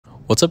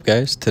What's up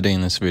guys, today in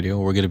this video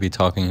we're going to be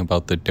talking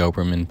about the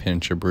Doberman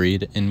Pinscher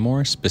breed and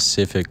more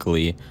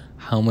specifically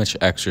how much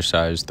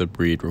exercise the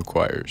breed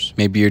requires.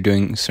 Maybe you're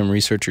doing some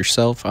research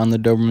yourself on the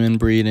Doberman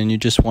breed and you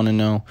just want to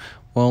know,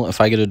 well, if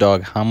I get a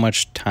dog, how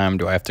much time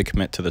do I have to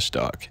commit to this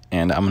dog?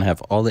 And I'm going to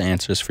have all the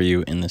answers for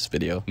you in this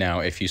video. Now,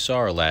 if you saw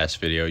our last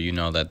video, you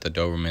know that the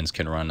Dobermans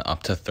can run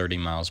up to 30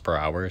 miles per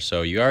hour.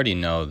 So you already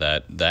know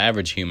that the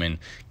average human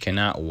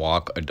cannot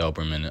walk a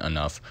Doberman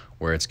enough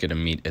where it's going to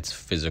meet its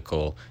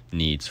physical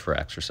needs for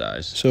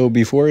exercise. So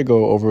before I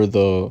go over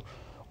the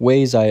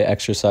ways I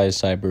exercise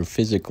Cyber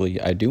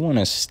physically, I do want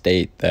to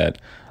state that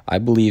I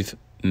believe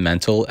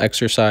mental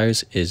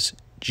exercise is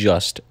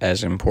just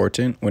as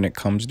important when it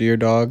comes to your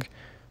dog.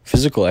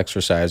 Physical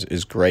exercise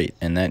is great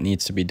and that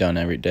needs to be done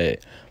every day,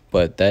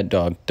 but that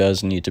dog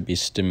does need to be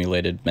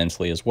stimulated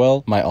mentally as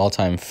well. My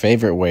all-time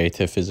favorite way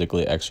to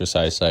physically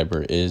exercise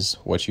Cyber is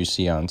what you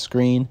see on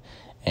screen,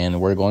 and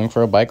we're going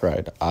for a bike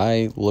ride.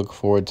 I look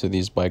forward to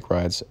these bike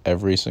rides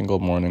every single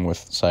morning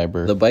with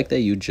Cyber. The bike that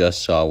you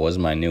just saw was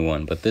my new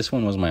one, but this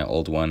one was my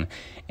old one,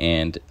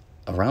 and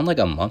around like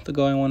a month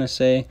ago, I want to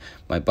say,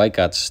 my bike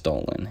got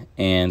stolen.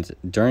 And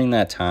during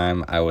that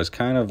time, I was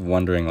kind of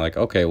wondering like,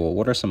 okay, well,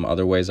 what are some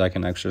other ways I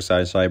can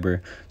exercise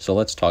Cyber? So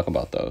let's talk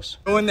about those.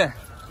 Go in there.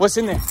 What's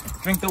in there?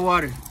 Drink the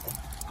water.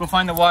 Go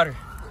find the water.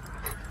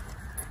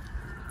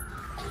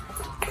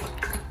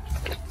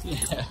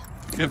 Yeah,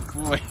 good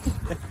boy.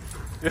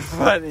 You're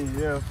funny.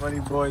 You're a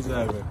funny boy,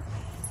 Cyber.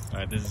 All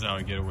right, this is how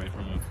I get away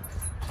from him.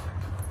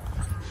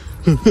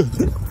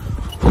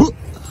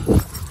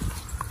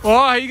 Oh,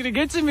 how are you gonna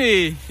get to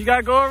me? You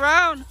gotta go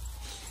around.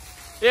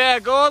 Yeah,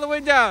 go all the way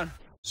down.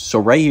 So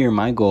right here,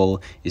 my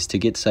goal is to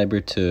get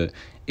Cyber to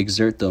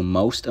exert the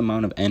most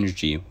amount of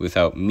energy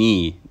without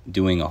me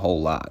doing a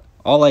whole lot.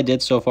 All I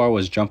did so far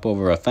was jump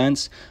over a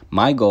fence.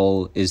 My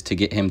goal is to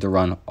get him to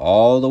run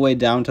all the way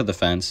down to the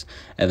fence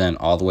and then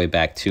all the way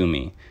back to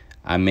me.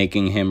 I'm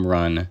making him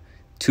run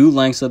 2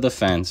 lengths of the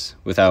fence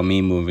without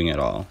me moving at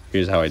all.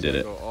 Here's how I did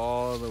it. Go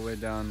all the way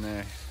down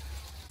there.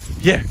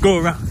 Yeah, go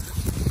around.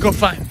 Go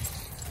find me.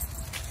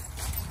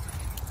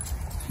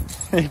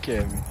 Hey,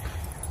 Cammy.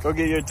 Go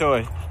get your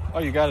toy. Oh,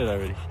 you got it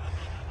already.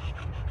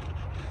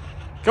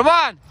 Come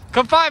on.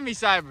 Come find me,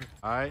 Cyber.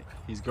 All right.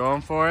 He's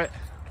going for it.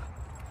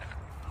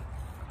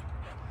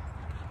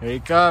 Here he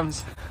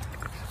comes.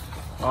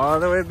 All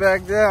the way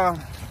back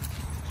down.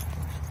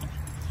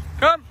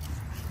 Come.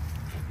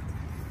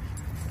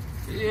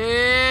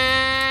 Yeah.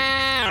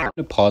 I'm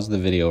going to pause the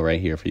video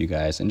right here for you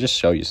guys and just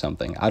show you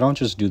something. I don't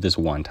just do this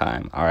one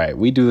time. All right,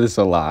 we do this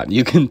a lot.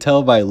 You can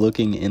tell by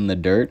looking in the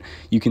dirt.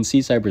 You can see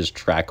Cyber's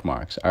track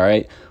marks. All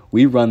right,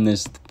 we run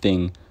this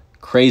thing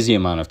crazy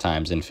amount of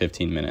times in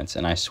 15 minutes,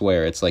 and I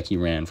swear it's like he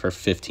ran for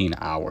 15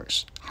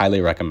 hours.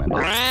 Highly recommend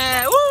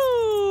it.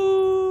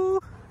 Woo!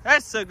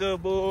 That's a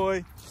good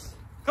boy.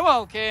 Come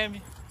on,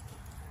 Cammy.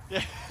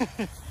 Yeah.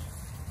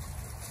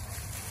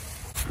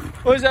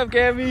 What's up,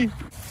 Cammy?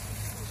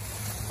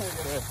 Look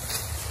at that.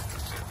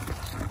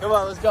 Come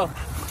on, let's go.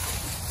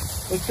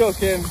 Let's go,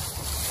 Kim.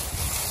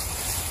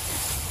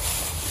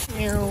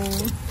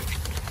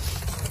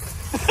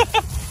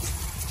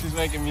 She's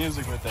making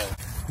music with that.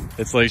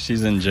 It's like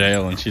she's in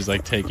jail and she's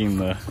like taking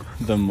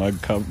the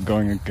mug cup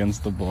going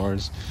against the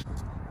bars.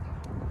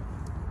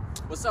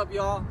 What's up,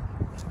 y'all?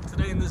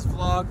 Today in this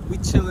vlog, we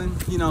chilling,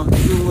 you know,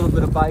 doing a little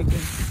bit of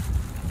biking,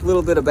 a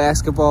little bit of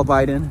basketball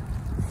biting,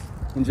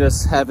 and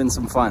just having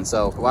some fun.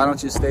 So why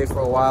don't you stay for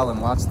a while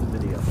and watch the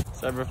video.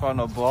 Cyber found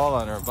a ball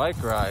on her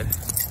bike ride.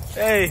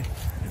 Hey,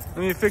 let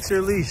me fix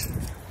your leash.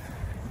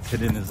 It's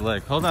hit in his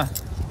leg. Hold on.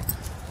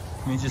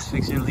 Let me just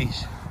fix your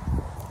leash.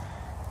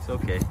 It's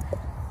okay.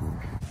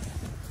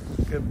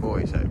 Good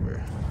boy, Cyber.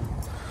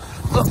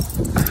 Oh.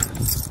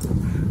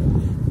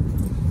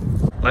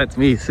 Let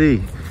me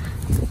see.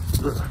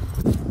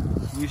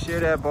 You share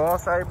that ball,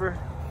 Cyber?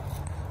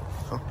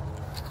 Oh.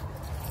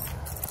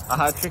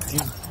 I tricked you.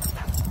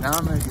 Now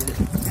I'm gonna get it.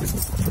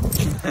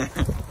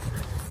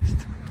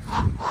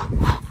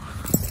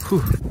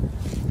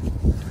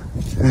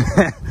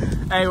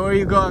 Hey, where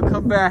you going?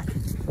 Come back.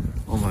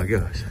 Oh my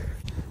gosh.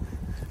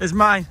 It's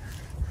mine.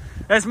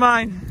 That's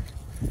mine.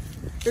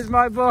 It's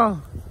my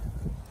ball.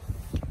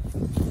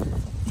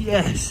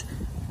 Yes.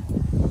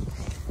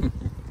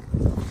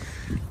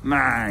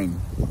 Mine.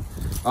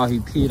 Oh, he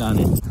peed on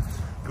it.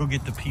 Go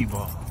get the pee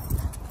ball.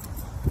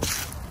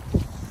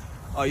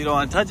 Oh, you don't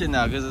want to touch it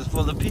now because it's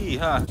full of pee,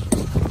 huh?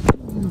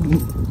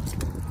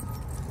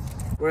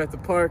 We're at the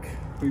park.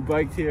 We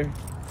biked here.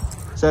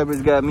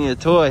 Cyber's got me a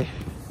toy.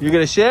 You're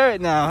gonna share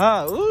it now,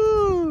 huh?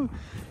 Ooh,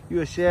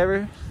 you a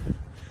sharer?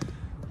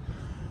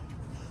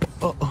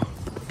 Oh,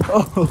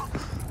 oh,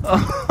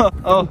 oh,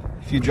 oh.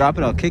 If you drop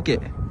it, I'll kick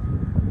it.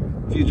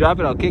 If you drop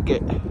it, I'll kick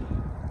it.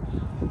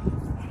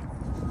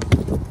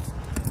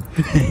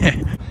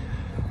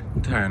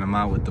 Tiring him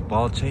out with the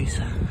ball chase.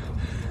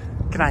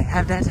 Can I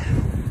have that?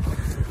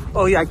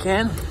 Oh yeah, I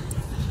can.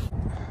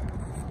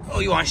 Oh,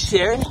 you want to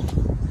share it?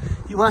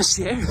 You want to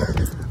share?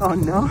 Oh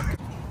no.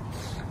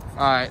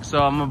 All right, so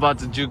I'm about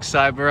to juke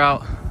Cyber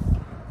out.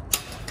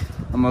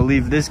 I'm gonna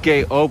leave this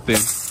gate open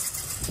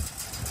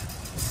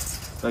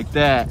like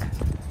that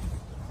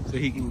so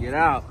he can get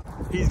out.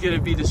 He's gonna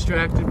be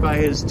distracted by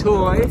his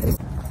toy.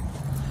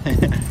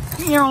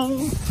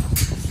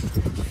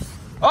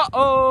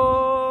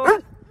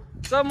 Uh-oh!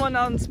 Someone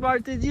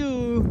outsmarted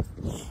you.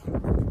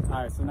 All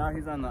right, so now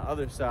he's on the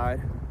other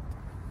side.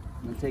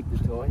 I'm gonna take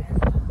the toy.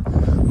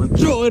 I'm gonna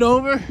throw it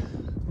over.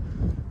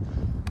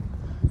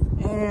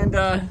 And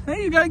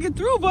hey, you gotta get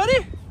through,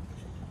 buddy.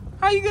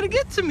 How you gonna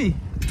get to me?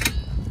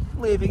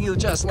 Leaving you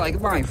just like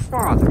my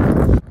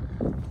father.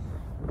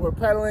 We're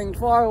pedaling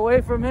far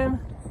away from him.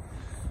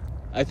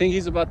 I think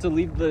he's about to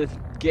leave the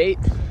gate.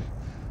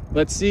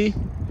 Let's see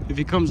if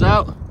he comes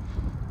out.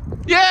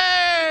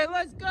 Yay!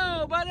 Let's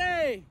go,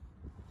 buddy!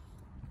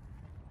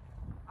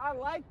 I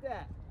like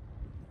that.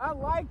 I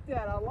like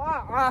that a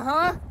lot.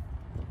 Uh-huh.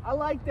 I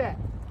like that.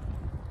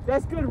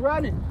 That's good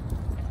running.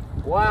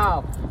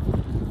 Wow.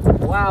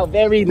 Wow,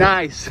 very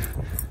nice.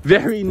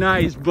 Very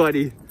nice,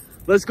 buddy.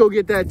 Let's go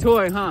get that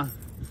toy, huh?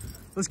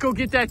 Let's go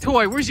get that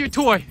toy. Where's your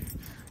toy?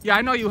 Yeah,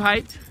 I know you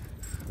hyped.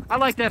 I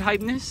like that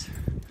hypeness.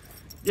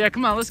 Yeah,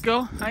 come on, let's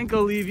go. I ain't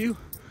gonna leave you.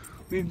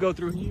 We can go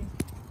through here.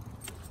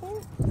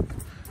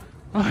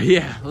 Oh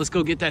yeah, let's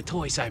go get that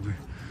toy, Cyber.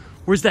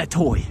 Where's that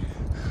toy?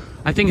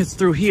 I think it's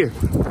through here.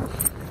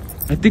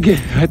 I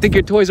think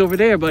your toy's over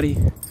there, buddy.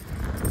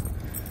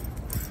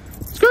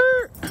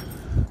 Skirt!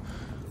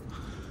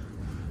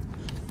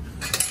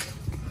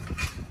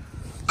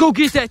 Go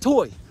get that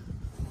toy.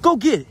 Go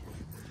get it.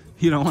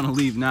 He don't want to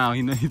leave now.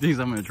 He thinks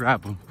I'm gonna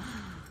trap him.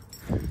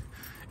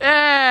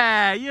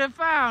 Yeah, you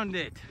found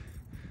it.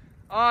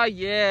 Oh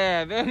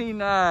yeah, very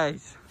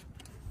nice.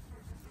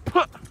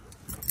 Puh.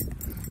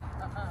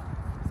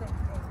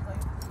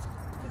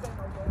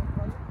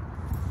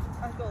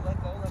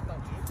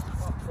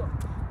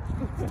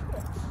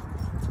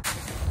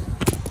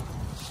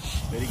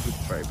 Very good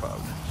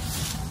tripod.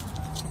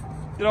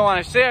 You don't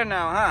want to share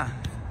now, huh?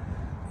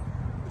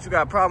 But you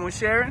got a problem with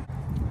sharing?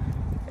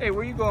 Hey,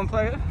 where you going,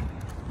 player?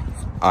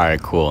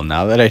 Alright, cool.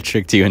 Now that I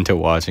tricked you into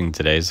watching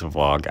today's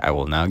vlog, I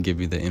will now give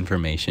you the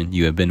information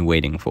you have been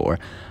waiting for.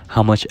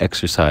 How much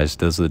exercise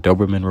does the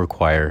Doberman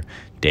require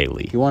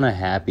daily? If you want a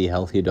happy,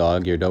 healthy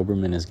dog, your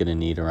Doberman is going to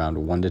need around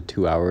 1 to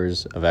 2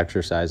 hours of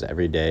exercise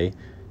every day.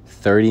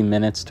 30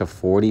 minutes to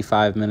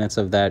 45 minutes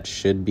of that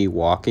should be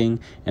walking,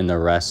 and the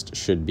rest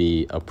should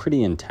be a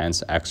pretty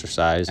intense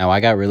exercise. Now,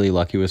 I got really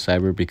lucky with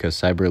Cyber because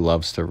Cyber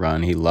loves to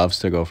run. He loves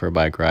to go for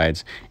bike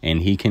rides,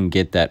 and he can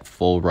get that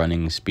full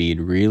running speed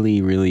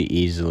really, really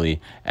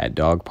easily at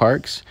dog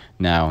parks.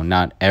 Now,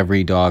 not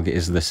every dog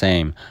is the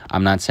same.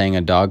 I'm not saying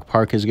a dog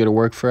park is going to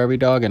work for every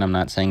dog, and I'm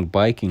not saying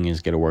biking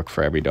is going to work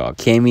for every dog.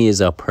 Cammy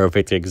is a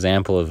perfect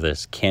example of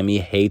this.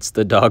 Cammy hates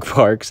the dog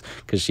parks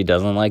because she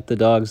doesn't like the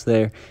dogs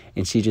there,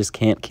 and she just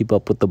can't keep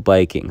up with the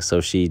biking,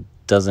 so she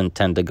doesn't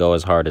tend to go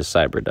as hard as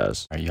Cyber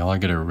does. All right, y'all are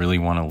going to really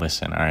want to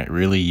listen. All right,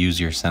 really use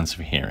your sense of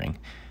hearing.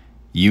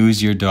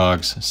 Use your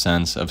dog's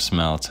sense of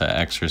smell to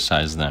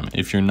exercise them.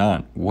 If you're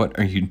not, what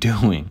are you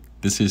doing?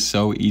 This is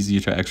so easy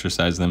to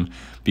exercise them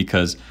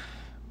because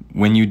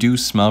when you do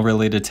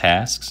smell-related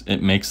tasks,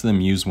 it makes them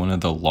use one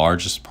of the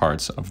largest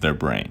parts of their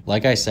brain.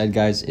 Like I said,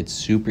 guys, it's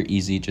super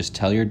easy. Just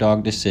tell your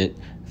dog to sit,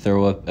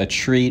 throw a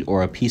treat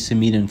or a piece of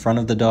meat in front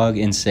of the dog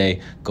and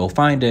say, go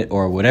find it,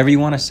 or whatever you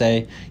want to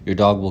say. Your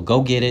dog will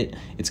go get it.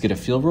 It's going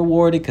to feel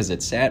rewarded because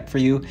it sat for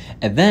you.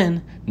 And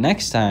then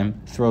next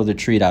time, throw the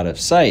treat out of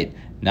sight.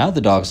 Now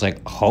the dog's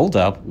like, hold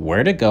up,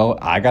 where to go?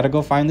 I gotta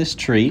go find this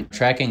treat.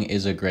 Tracking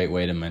is a great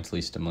way to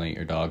mentally stimulate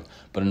your dog,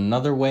 but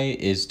another way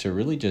is to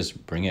really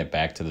just bring it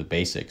back to the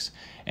basics,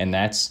 and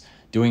that's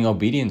doing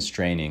obedience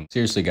training.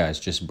 Seriously, guys,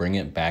 just bring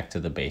it back to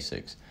the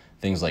basics.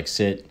 Things like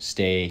sit,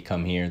 stay,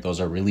 come here,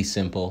 those are really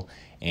simple.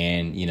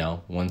 And, you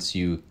know, once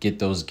you get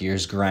those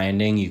gears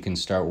grinding, you can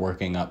start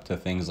working up to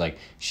things like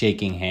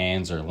shaking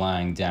hands or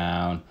lying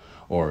down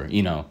or,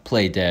 you know,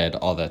 play dead,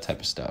 all that type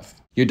of stuff.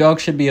 Your dog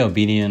should be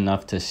obedient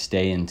enough to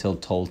stay until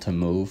told to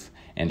move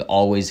and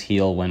always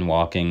heel when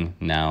walking.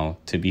 Now,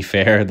 to be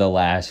fair, the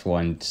last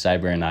one,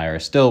 Cyber and I are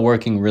still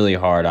working really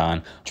hard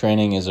on.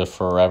 Training is a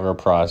forever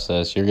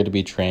process. You're going to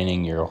be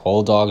training your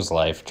whole dog's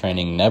life.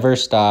 Training never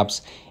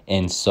stops,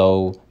 and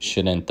so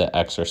shouldn't the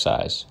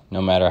exercise.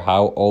 No matter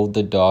how old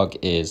the dog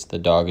is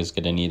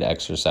going to need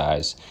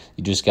exercise.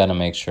 You just got to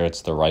make sure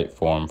it's the right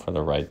form for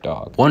the right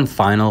dog. One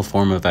final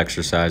form of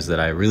exercise that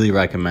I really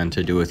recommend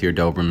to do with your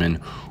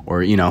Doberman,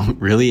 or, you know,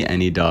 really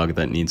any dog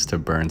that needs to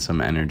burn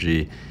some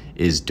energy,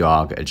 is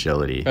dog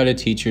agility. Try to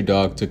teach your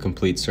dog to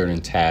complete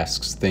certain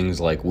tasks,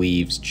 things like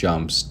weaves,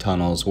 jumps,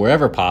 tunnels,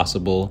 wherever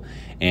possible.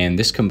 And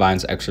this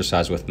combines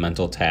exercise with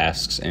mental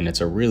tasks, and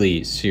it's a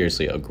really,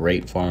 seriously, a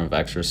great form of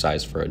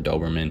exercise for a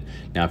Doberman.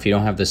 Now, if you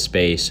don't have the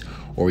space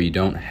or you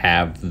don't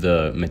have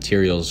the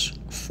materials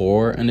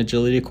for an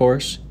agility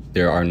course,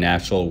 there are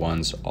natural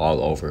ones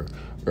all over.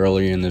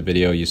 Earlier in the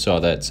video, you saw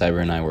that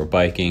Cyber and I were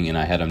biking and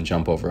I had him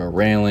jump over a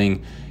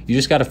railing. You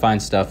just got to find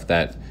stuff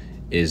that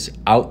is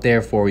out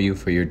there for you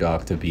for your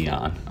dog to be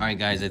on. All right,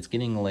 guys, it's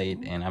getting late,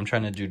 and I'm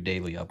trying to do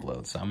daily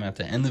uploads, so I'm gonna have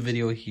to end the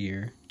video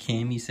here.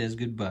 Cammy says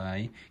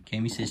goodbye.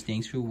 Cammy says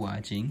thanks for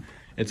watching.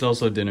 It's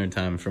also dinner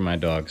time for my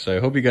dog, so I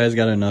hope you guys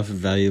got enough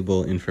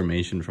valuable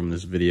information from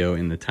this video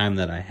in the time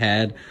that I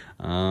had.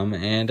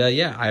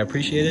 Yeah, I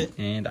appreciate it,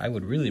 and I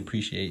would really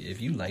appreciate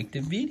if you liked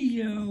the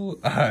video.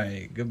 All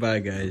right, goodbye,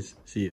 guys. See you.